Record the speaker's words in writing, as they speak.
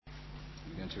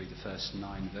to read the first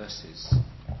 9 verses.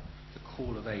 The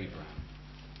call of Abram.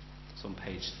 It's on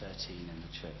page 13 in the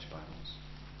church Bibles.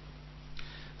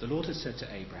 The Lord had said to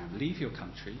Abram, "Leave your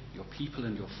country, your people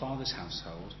and your father's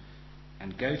household,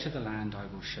 and go to the land I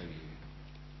will show you.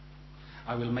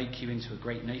 I will make you into a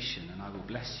great nation, and I will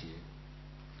bless you.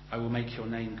 I will make your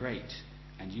name great,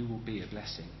 and you will be a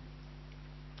blessing.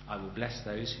 I will bless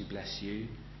those who bless you,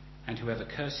 and whoever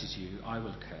curses you I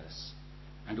will curse,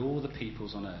 and all the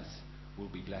peoples on earth will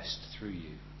be blessed through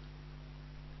you."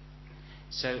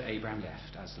 So Abram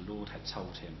left, as the Lord had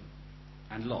told him,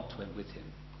 and Lot went with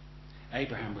him.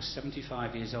 Abraham was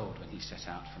 75 years old when he set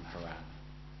out from Haran.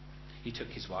 He took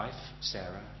his wife,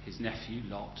 Sarah, his nephew,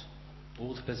 Lot,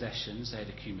 all the possessions they had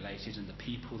accumulated and the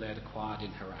people they had acquired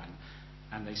in Haran,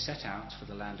 and they set out for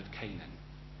the land of Canaan,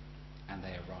 and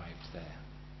they arrived there.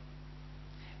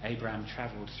 Abraham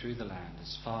travelled through the land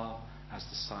as far as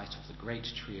the site of the great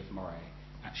tree of Moreh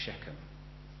at Shechem.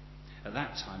 At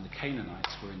that time the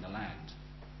Canaanites were in the land.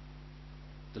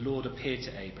 The Lord appeared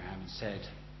to Abraham and said,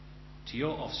 "To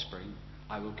your offspring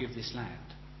I will give this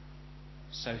land."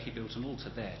 So he built an altar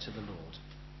there to the Lord,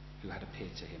 who had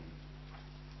appeared to him.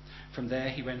 From there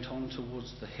he went on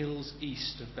towards the hills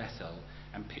east of Bethel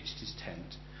and pitched his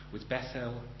tent, with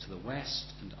Bethel to the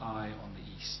west and Ai on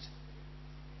the east.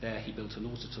 There he built an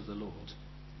altar to the Lord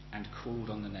and called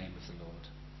on the name of the Lord.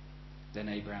 Then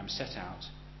Abraham set out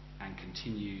and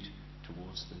continued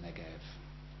towards the Negev.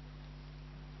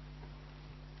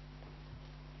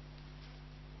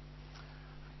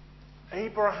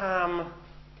 Abraham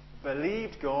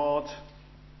believed God,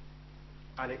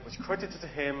 and it was credited to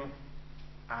him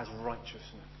as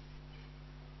righteousness.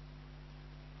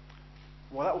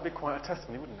 Well, that would be quite a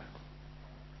testimony, wouldn't it?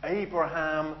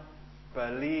 Abraham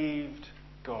believed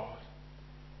God.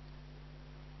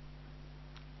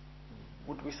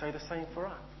 Would we say the same for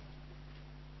us?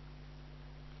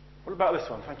 What about this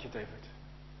one? Thank you, David.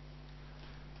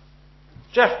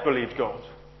 Jeff believed God,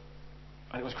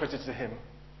 and it was credited to him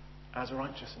as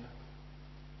righteousness.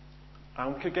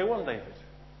 And we could go on, David.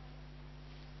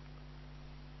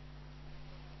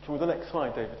 Come with the next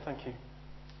slide, David. Thank you.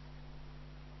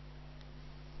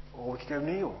 Or we could go,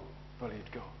 Neil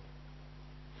believed God.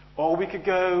 Or we could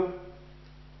go,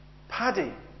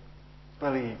 Paddy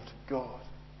believed God.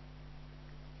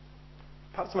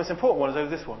 Perhaps the most important one is over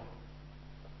this one,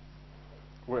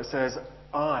 where it says,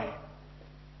 I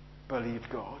believed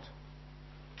God,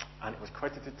 and it was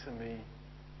credited to me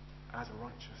as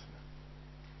righteousness.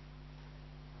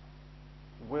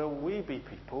 Will we be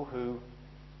people who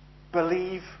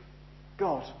believe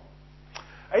God?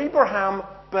 Abraham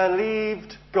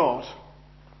believed God.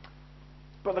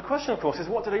 But the question, of course, is,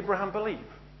 what did Abraham believe?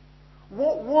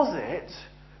 What was it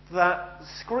that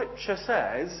Scripture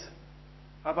says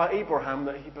about Abraham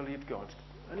that he believed God?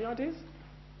 Any ideas?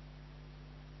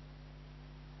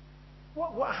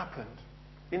 What happened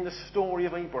in the story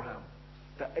of Abraham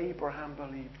that Abraham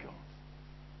believed God?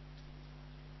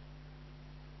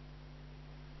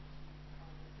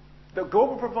 That God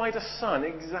would provide a son,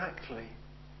 exactly.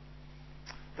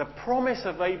 The promise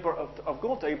of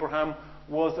God to Abraham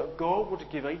was that God would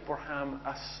give Abraham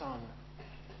a son.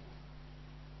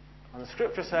 And the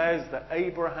Scripture says that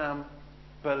Abraham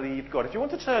believed God. If you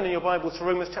want to turn in your Bible to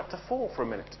Romans chapter 4 for a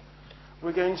minute,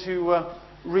 we're going to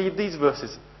read these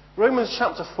verses. Romans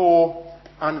chapter 4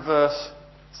 and verse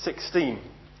 16.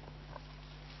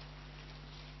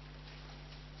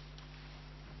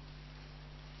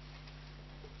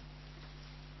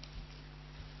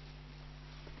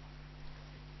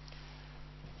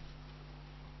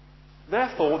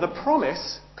 Therefore, the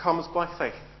promise comes by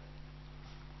faith,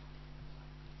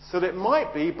 so that it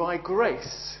might be by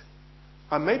grace,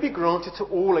 and may be granted to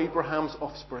all Abraham's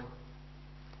offspring,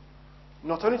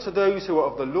 not only to those who are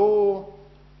of the law,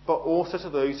 but also to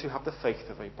those who have the faith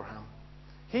of Abraham.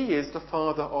 He is the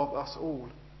father of us all.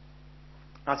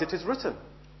 As it is written,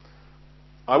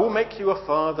 I will make you a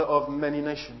father of many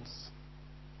nations.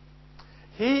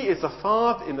 He is the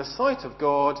father in the sight of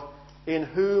God, in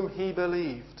whom he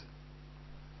believed,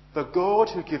 the God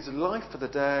who gives life to the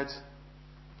dead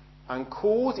and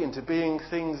calls into being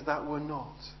things that were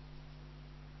not.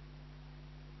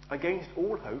 Against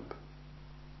all hope,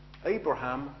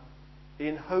 Abraham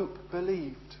in hope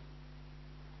believed,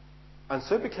 and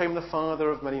so became the father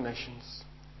of many nations,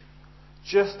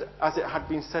 just as it had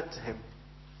been said to him,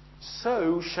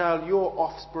 so shall your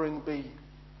offspring be.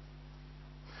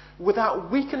 Without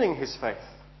weakening his faith,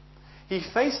 he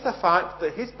faced the fact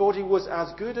that his body was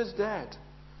as good as dead,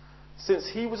 since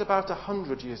he was about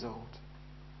 100 years old,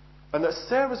 and that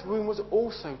Sarah's womb was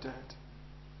also dead.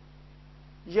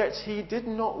 Yet he did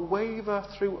not waver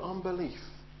through unbelief,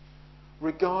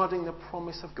 regarding the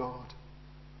promise of God,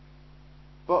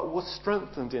 but was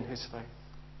strengthened in his faith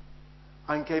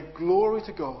and gave glory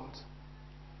to God,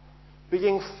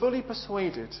 being fully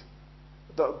persuaded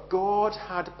that God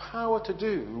had power to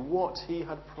do what he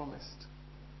had promised.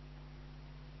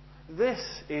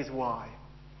 This is why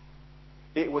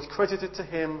it was credited to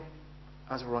him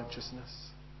as righteousness.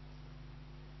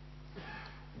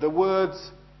 The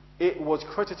words, "it was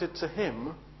credited to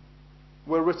him,"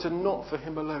 were written not for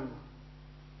him alone,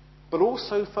 but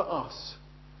also for us,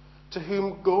 to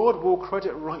whom God will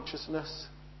credit righteousness,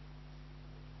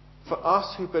 for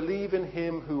us who believe in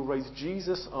him who raised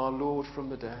Jesus our Lord from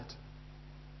the dead.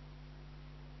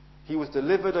 He was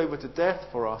delivered over to death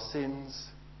for our sins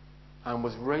and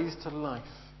was raised to life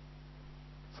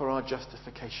for our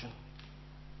justification.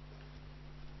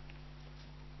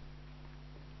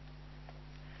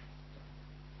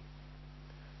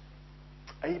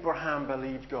 Abraham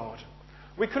believed God.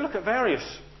 We could look at various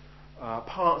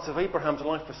parts of Abraham's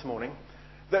life this morning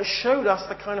that showed us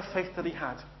the kind of faith that he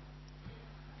had.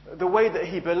 The way that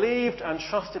he believed and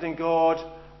trusted in God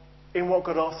in what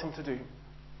God asked him to do.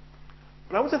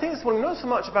 But I want to think this morning not so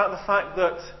much about the fact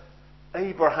that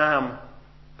Abraham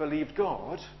believed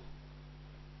God,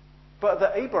 but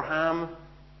that Abraham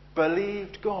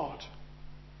believed God.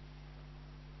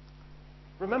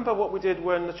 Remember what we did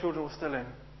when the children were still in.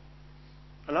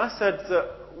 And I said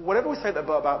that whatever we say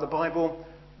about the Bible,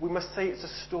 we must say it's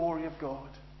a story of God.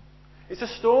 It's a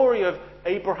story of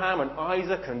Abraham and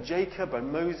Isaac and Jacob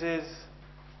and Moses.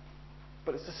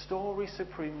 But it's a story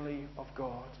supremely of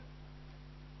God.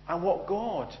 And what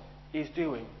God is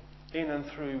doing in and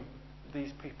through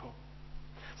these people.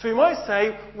 So we might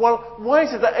say, well, why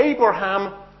is it that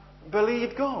Abraham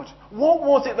believed God? What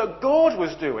was it that God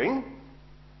was doing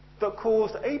that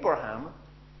caused Abraham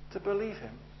to believe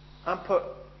him and put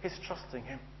his trust in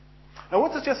him? I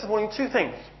want to suggest this morning two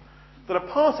things that are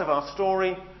part of our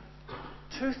story,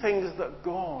 two things that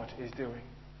God is doing.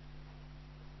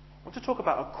 I want to talk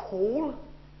about a call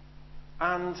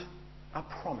and a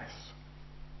promise.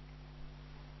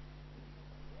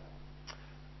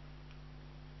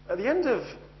 At the end of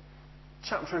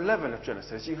chapter 11 of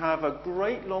Genesis, you have a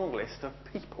great long list of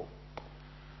people.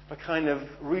 A kind of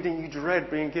reading you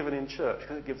dread being given in church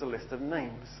because it gives a list of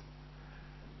names.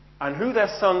 And who their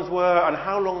sons were and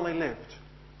how long they lived.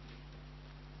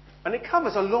 And it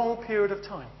covers a long period of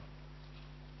time.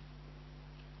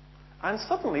 And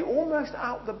suddenly, almost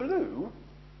out the blue,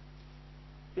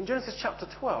 in Genesis chapter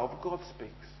 12, God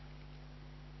speaks.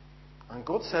 And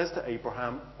God says to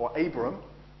Abraham, or Abram,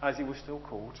 as he was still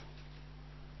called,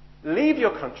 leave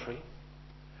your country,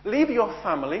 leave your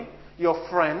family, your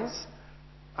friends,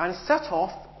 and set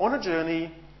off on a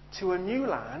journey to a new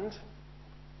land,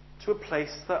 to a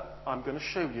place that I'm going to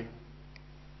show you.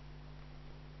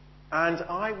 And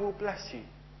I will bless you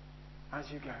as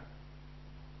you go.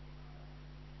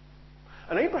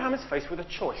 And Abraham is faced with a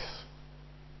choice.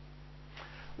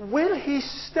 Will he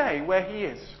stay where he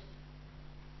is?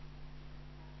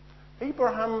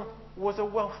 Abraham was a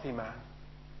wealthy man.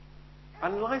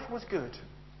 And life was good.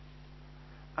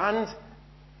 And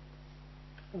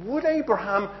would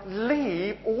Abraham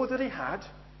leave all that he had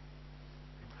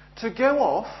to go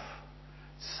off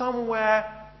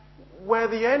somewhere where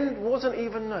the end wasn't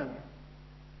even known?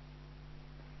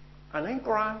 And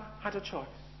Abraham had a choice.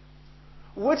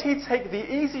 Would he take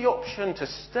the easy option to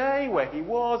stay where he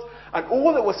was and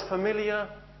all that was familiar,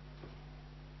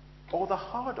 or the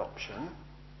hard option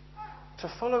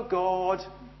to follow God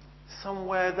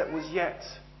somewhere that was yet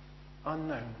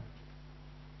unknown?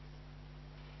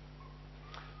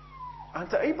 And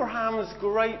to Abraham's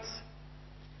great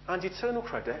and eternal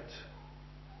credit,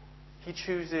 he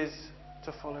chooses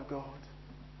to follow God.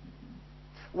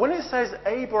 When it says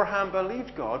Abraham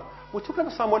believed God, we're talking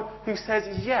about someone who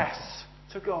says yes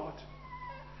to God,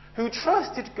 who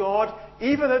trusted God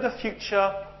even though the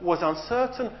future was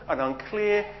uncertain and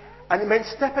unclear, and it meant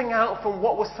stepping out from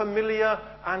what was familiar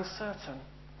and certain.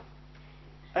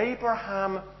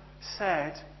 Abraham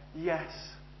said yes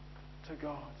to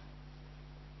God.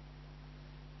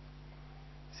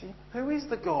 See, who is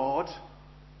the God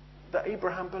that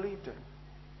Abraham believed in?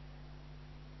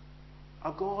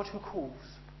 A God who calls.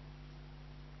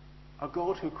 A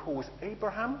God who calls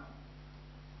Abraham.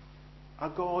 A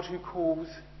God who calls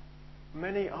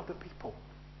many other people.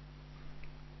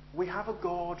 We have a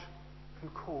God who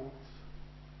calls.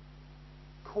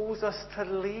 Calls us to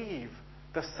leave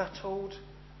the settled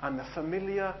and the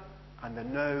familiar and the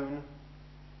known,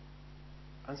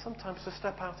 and sometimes to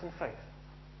step out in faith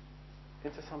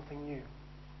into something new.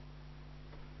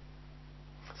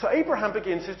 So Abraham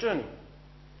begins his journey.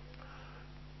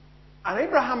 And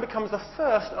Abraham becomes the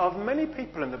first of many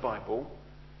people in the Bible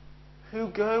who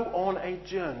go on a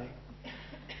journey.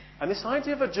 And this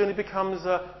idea of a journey becomes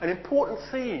an important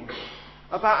theme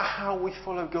about how we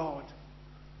follow God.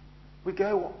 We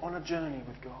go on a journey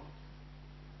with God.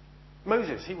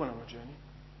 Moses, he went on a journey.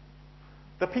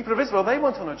 The people of Israel, they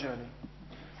went on a journey.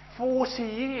 40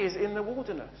 years in the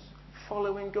wilderness,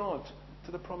 following God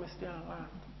to the promised land.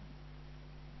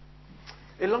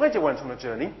 Elijah went on a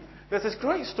journey. There's this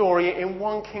great story in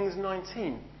 1 Kings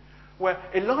 19 where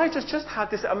Elijah's just had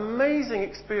this amazing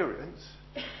experience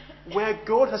where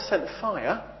God has sent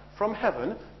fire from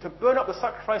heaven to burn up the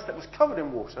sacrifice that was covered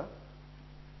in water.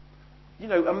 You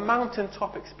know, a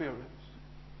mountaintop experience.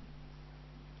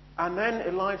 And then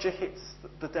Elijah hits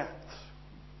the depths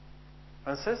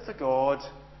and says to God,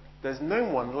 there's no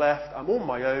one left, I'm on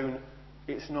my own,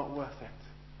 it's not worth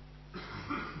it.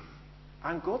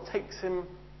 And God takes him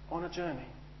on a journey.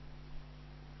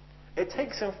 It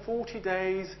takes him 40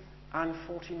 days and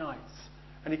 40 nights.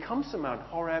 And he comes to Mount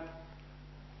Horeb,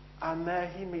 and there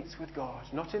he meets with God.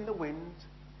 Not in the wind,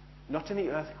 not in the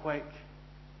earthquake,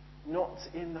 not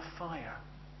in the fire,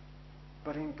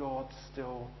 but in God's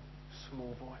still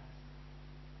small voice.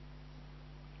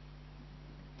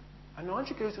 And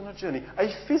Elijah goes on a journey, a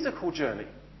physical journey.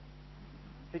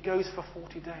 He goes for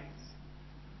 40 days.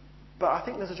 But I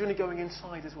think there's a journey going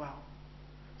inside as well,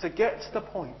 to get to the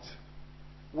point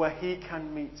where he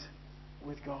can meet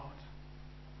with God.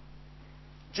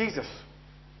 Jesus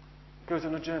goes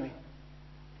on a journey.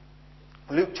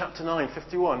 Luke chapter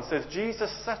 9:51 says,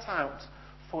 Jesus set out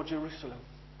for Jerusalem.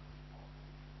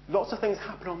 Lots of things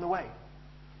happen on the way,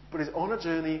 but he's on a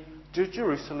journey to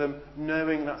Jerusalem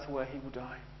knowing that's where he will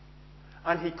die.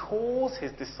 And he calls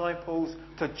his disciples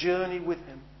to journey with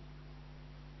him.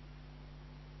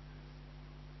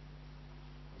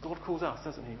 God calls us,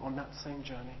 doesn't he, on that same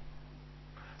journey.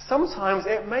 Sometimes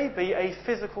it may be a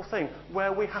physical thing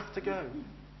where we have to go.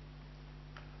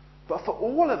 But for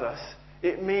all of us,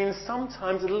 it means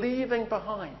sometimes leaving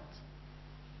behind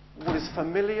what is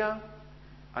familiar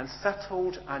and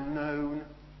settled and known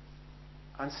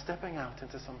and stepping out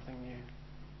into something new.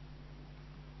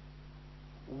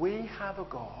 We have a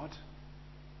God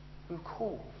who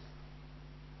calls.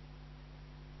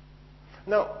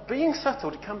 Now, being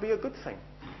settled can be a good thing.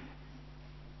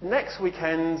 Next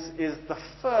weekend is the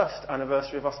first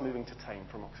anniversary of us moving to Tame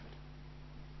from Oxford.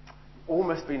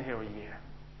 Almost been here a year.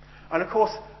 And of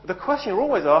course, the question you're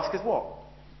always asked is what?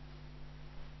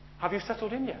 Have you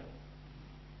settled in yet?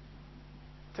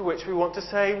 To which we want to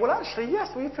say, well, actually, yes,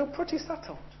 we feel pretty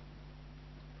settled.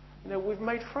 You know, we've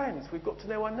made friends. We've got to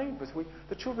know our neighbours.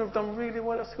 The children have done really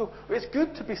well at school. It's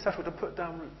good to be settled and put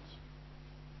down roots.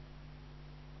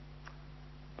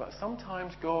 But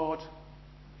sometimes God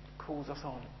calls us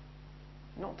on,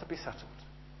 not to be settled,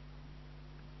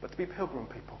 but to be pilgrim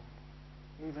people,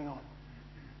 moving on.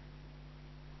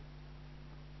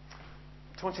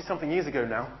 20-something years ago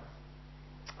now,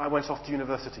 I went off to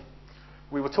university.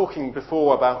 We were talking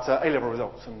before about A-level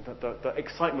results and the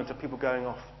excitement of people going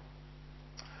off.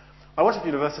 I went to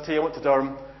university, I went to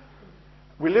Durham.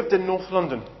 We lived in North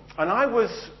London. And I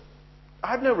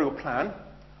had no real plan,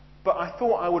 but I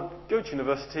thought I would go to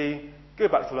university, go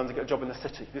back to London, get a job in the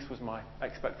city. This was my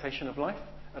expectation of life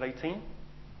at 18.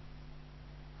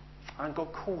 And God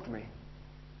called me.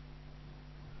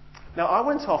 Now, I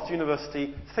went off to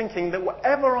university thinking that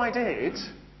whatever I did,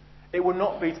 it would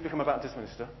not be to become a Baptist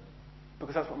minister,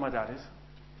 because that's what my dad is.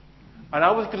 And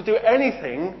I was going to do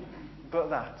anything but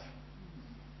that.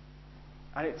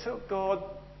 And it took God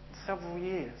several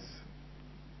years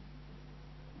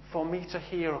for me to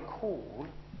hear a call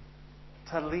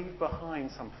to leave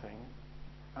behind something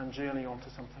and journey on to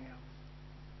something else.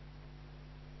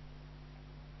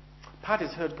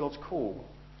 Paddy's heard God's call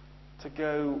to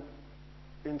go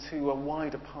into a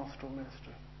wider pastoral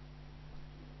ministry.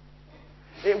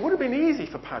 It would have been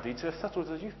easy for Paddy to have settled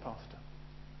as a youth pastor,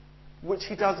 which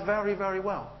he does very, very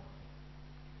well.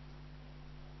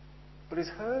 But he's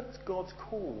heard God's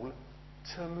call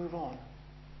to move on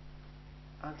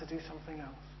and to do something else.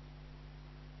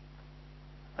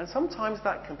 And sometimes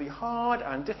that can be hard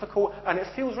and difficult and it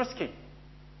feels risky.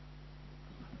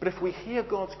 But if we hear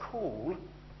God's call,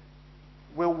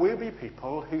 will we be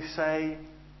people who say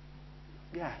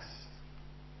yes?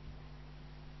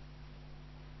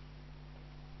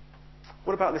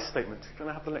 What about this statement? Can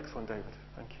I have the next one, David?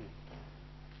 Thank you.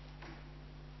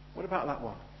 What about that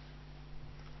one?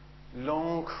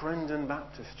 Long Crendon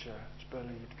Baptist Church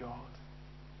believed God,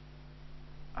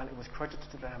 and it was credited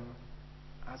to them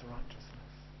as righteousness.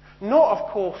 Not,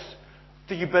 of course,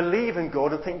 do you believe in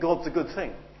God and think God's a good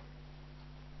thing.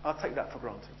 I'll take that for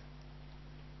granted.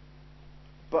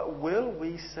 But will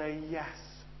we say yes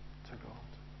to God?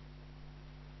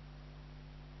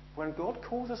 When God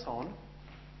calls us on,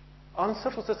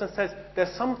 unsettles us and says,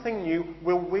 there's something new,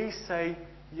 will we say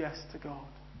yes to God?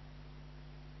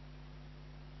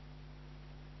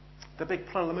 The big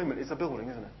plan at the moment is a building,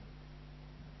 isn't it?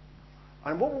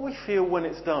 And what will we feel when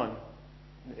it's done?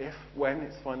 When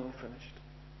it's finally finished?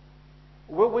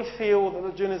 Will we feel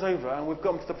that the journey is over and we've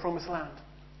gone to the promised land?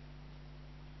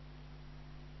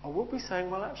 Or will we be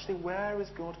saying, well, actually, where is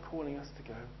God calling us to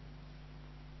go?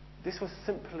 This was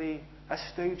simply a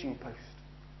staging post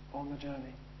on the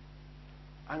journey.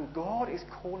 And God is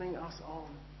calling us on.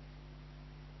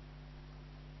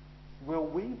 Will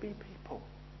we be people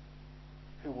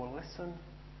who will listen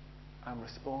and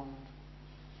respond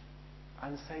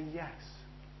and say yes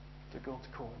to God's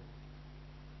call?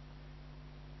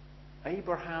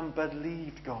 Abraham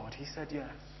believed God. He said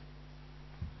yes.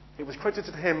 It was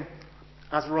credited to him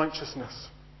as righteousness.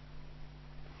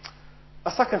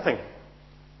 A second thing.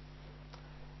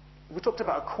 We talked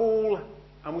about a call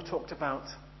and we talked about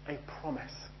a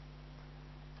promise.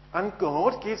 And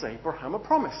God gives Abraham a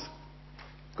promise.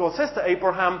 God says to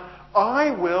Abraham,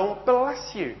 I will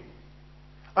bless you.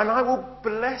 And I will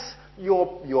bless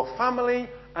your family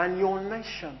and your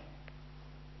nation.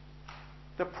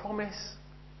 The promise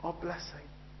of blessing.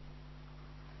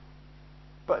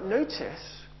 But notice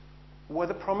where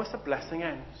the promise of blessing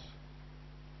ends.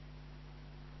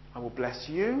 I will bless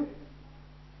you.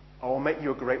 I will make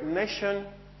you a great nation.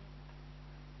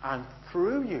 And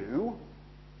through you,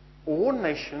 all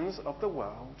nations of the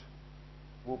world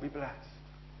will be blessed.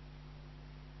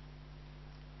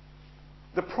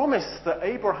 The promise that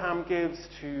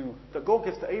God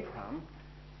gives to Abraham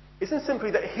isn't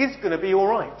simply that he's going to be all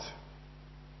right,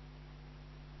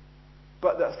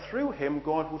 but that through him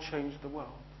God will change the world.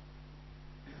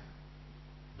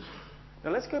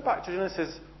 Now let's go back to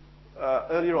Genesis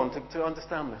earlier on to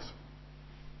understand this.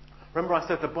 Remember I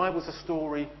said the Bible's a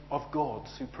story of God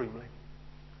supremely.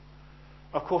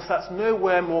 Of course, that's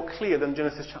nowhere more clear than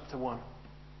Genesis chapter 1.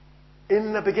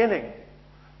 In the beginning,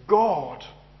 God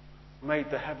made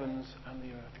the heavens and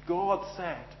the earth. God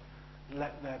said,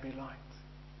 let there be light.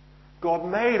 God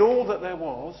made all that there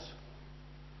was.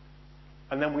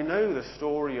 And then we know the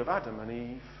story of Adam and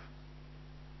Eve.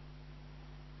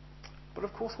 But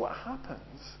of course what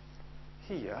happens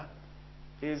here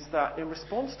is that in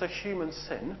response to human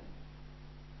sin,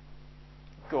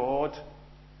 God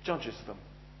judges them.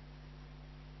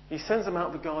 He sends them out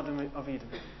of the Garden of Eden.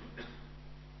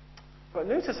 But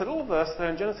notice a little verse there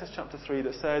in Genesis chapter 3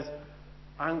 that says,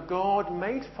 and God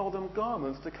made for them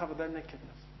garments to cover their nakedness.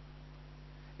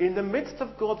 In the midst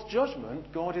of God's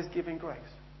judgment, God is giving grace.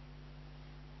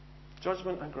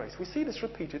 Judgment and grace. We see this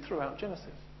repeated throughout Genesis.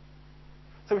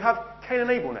 So we have Cain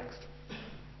and Abel next.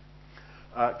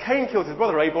 Cain kills his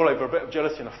brother Abel over a bit of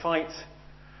jealousy and a fight.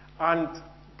 And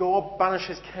God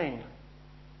banishes Cain.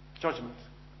 Judgment.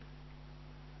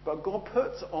 But God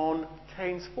puts on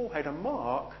Cain's forehead a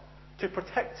mark to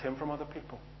protect him from other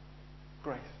people.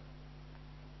 Grace.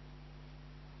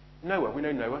 Noah. We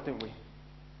know Noah, don't we?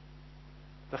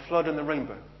 The flood and the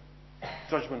rainbow.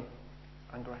 Judgment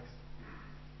and grace.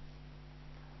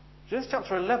 Genesis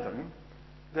chapter 11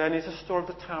 then is the story of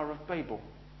the Tower of Babel.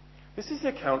 This is the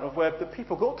account of where the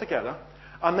people got together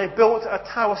and they built a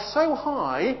tower so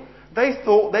high they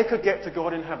thought they could get to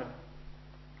God in heaven.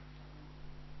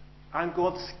 And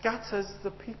God scatters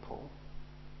the people.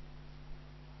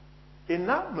 In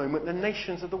that moment, the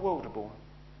nations of the world are born.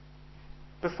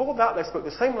 Before that, they spoke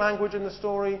the same language in the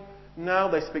story. Now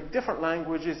they speak different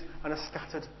languages and are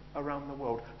scattered around the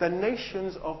world. The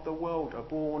nations of the world are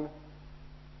born.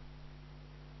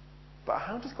 But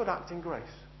how does God act in grace?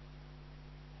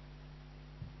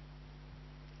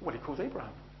 Well, he calls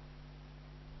Abraham.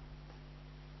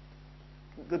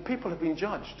 The people have been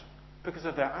judged because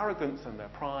of their arrogance and their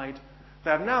pride.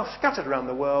 They have now scattered around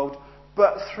the world,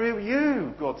 but through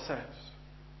you, God says,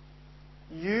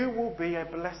 you will be a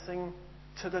blessing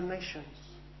to the nations.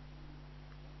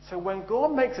 So when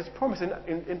God makes his promise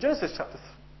in Genesis chapter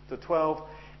 12,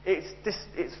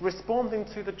 it's responding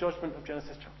to the judgment of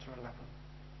Genesis chapter 11.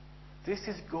 This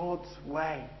is God's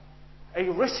way, a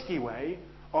risky way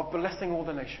of blessing all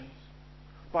the nations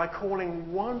by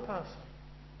calling one person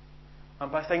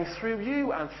and by saying through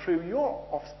you and through your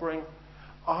offspring,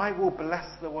 I will bless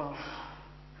the world.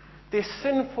 This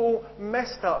sinful,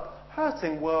 messed up,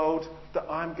 hurting world that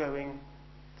I'm going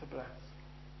to bless.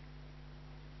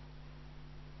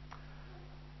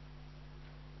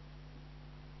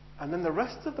 And then the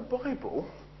rest of the Bible,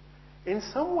 in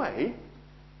some way,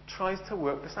 tries to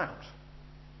work this out.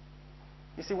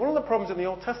 You see, one of the problems in the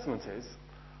Old Testament is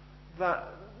that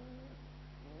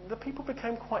the people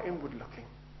became quite inward looking.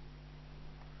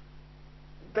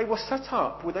 They were set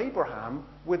up with Abraham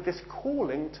with this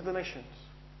calling to the nations.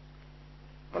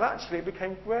 But actually it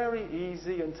became very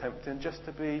easy and tempting just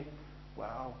to be,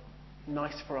 well,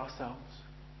 nice for ourselves,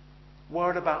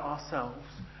 worried about ourselves,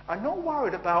 and not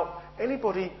worried about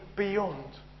anybody beyond.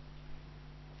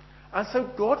 And so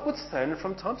God would send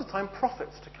from time to time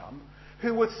prophets to come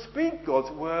who would speak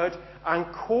God's word and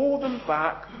call them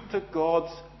back to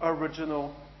God's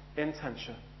original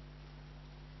intention.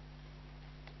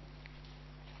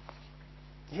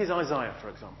 Here's Isaiah, for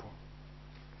example.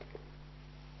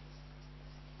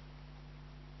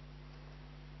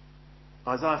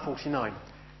 Isaiah 49.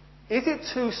 Is it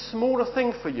too small a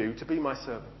thing for you to be my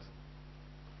servant?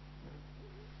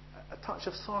 A touch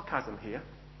of sarcasm here.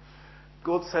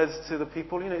 God says to the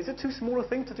people, is it too small a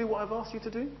thing to do what I've asked you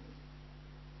to do?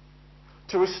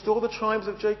 To restore the tribes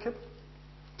of Jacob?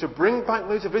 To bring back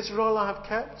those of Israel I have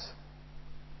kept?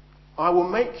 I will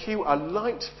make you a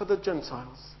light for the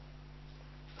Gentiles,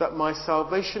 that my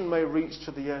salvation may reach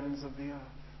to the ends of the earth.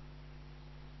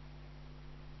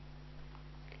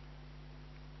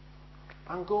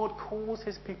 And God calls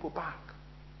his people back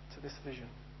to this vision.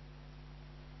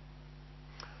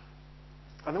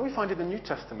 And then we find in the New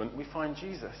Testament, we find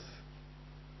Jesus,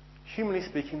 humanly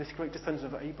speaking, this great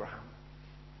descendant of Abraham,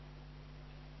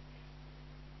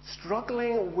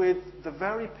 struggling with the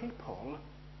very people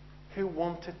who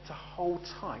wanted to hold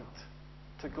tight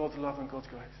to God's love and God's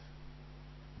grace.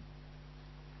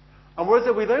 And whereas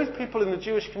there were those people in the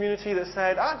Jewish community that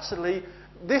said, actually,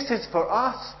 this is for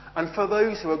us and for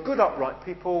those who are good, upright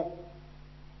people,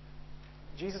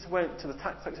 Jesus went to the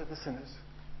tax collectors and the sinners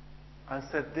and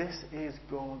said, this is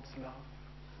God's love.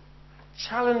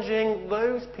 Challenging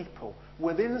those people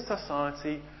within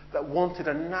society that wanted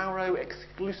a narrow,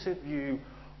 exclusive view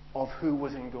of who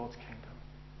was in God's kingdom,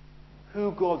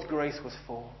 who God's grace was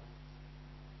for.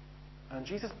 And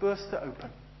Jesus bursts it open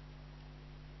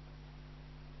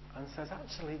and says,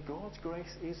 actually, God's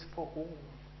grace is for all.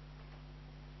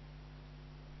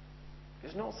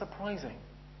 It's not surprising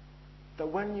that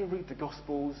when you read the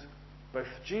Gospels, both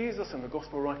Jesus and the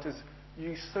Gospel writers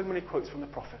use so many quotes from the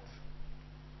prophets.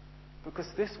 Because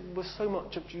this was so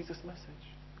much of Jesus' message.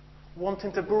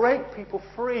 Wanting to break people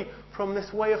free from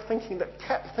this way of thinking that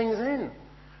kept things in.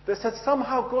 That said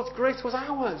somehow God's grace was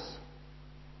ours.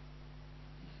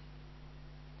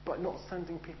 But not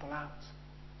sending people out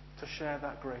to share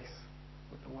that grace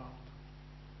with the world.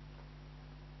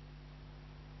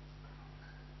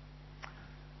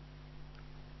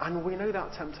 And we know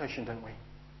that temptation, don't we?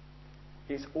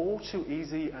 It's all too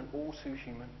easy and all too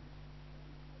human.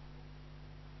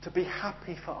 To be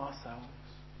happy for ourselves.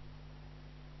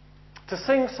 To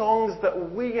sing songs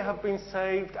that we have been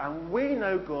saved and we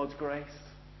know God's grace.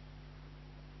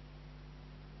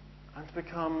 And to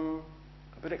become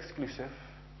a bit exclusive.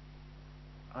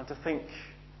 And to think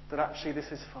that actually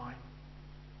this is fine.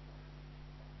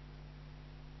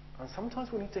 And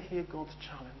sometimes we need to hear God's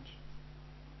challenge.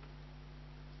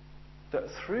 That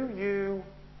through you,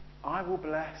 I will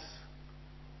bless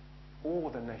all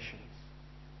the nations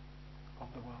of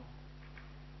the world.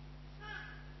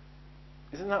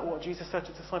 Isn't that what Jesus said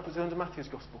to the disciples under Matthew's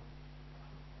Gospel?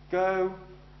 Go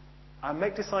and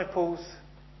make disciples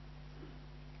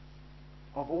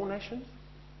of all nations.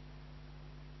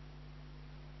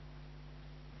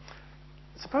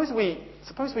 Suppose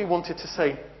we wanted to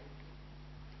say,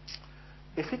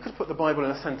 if he could put the Bible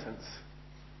in a sentence,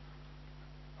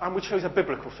 and we chose a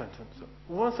biblical sentence,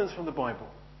 one sentence from the Bible,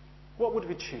 what would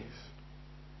we choose?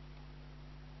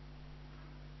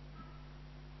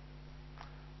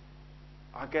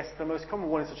 I guess the most common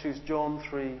one is to choose John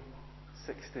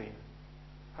 3:16.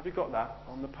 Have you got that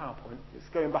on the PowerPoint? It's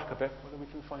going back a bit, whether we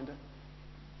can find it.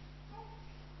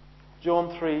 John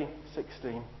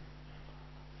 3:16.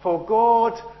 For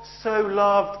God so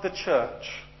loved the church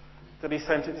that he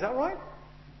sent it. Is that right?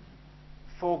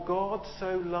 For God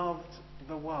so loved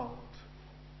the world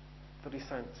that he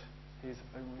sent his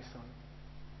only Son.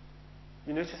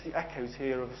 You notice the echoes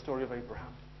here of the story of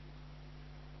Abraham.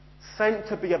 Sent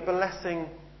to be a blessing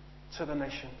to the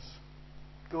nations.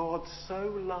 God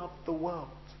so loved the world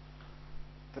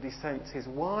that he sent his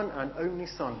one and only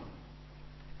Son,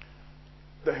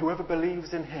 that whoever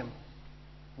believes in him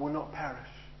will not perish,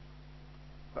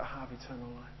 but have eternal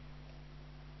life.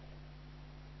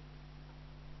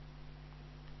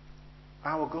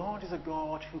 Our God is a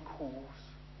God who calls,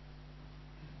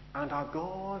 and our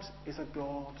God is a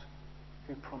God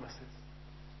who promises.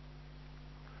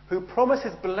 Who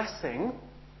promises blessing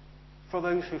for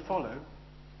those who follow,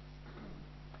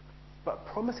 but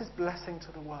promises blessing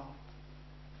to the world.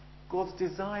 God's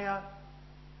desire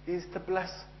is to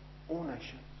bless all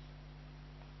nations.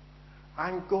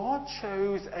 And God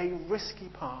chose a risky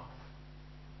path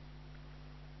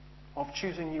of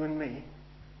choosing you and me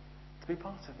to be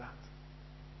part of that.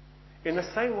 In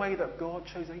the same way that God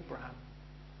chose Abraham.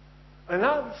 And in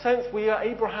that sense, we are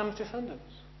Abraham's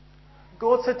descendants.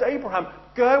 God said to Abraham,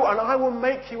 "Go and I will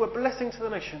make you a blessing to the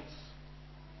nations."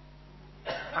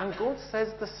 And God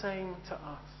says the same to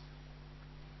us.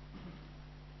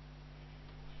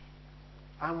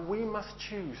 And we must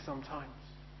choose sometimes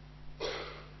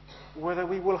whether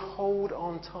we will hold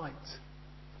on tight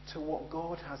to what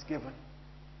God has given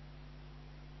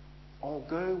or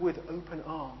go with open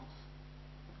arms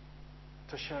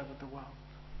to share with the world.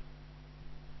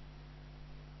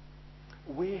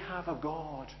 We have a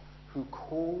God who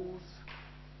calls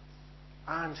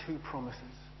and who promises.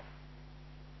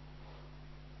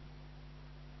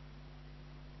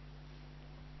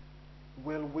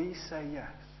 Will we say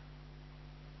yes?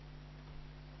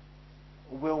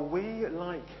 Will we,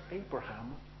 like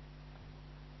Abraham,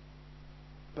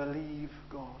 believe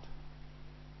God?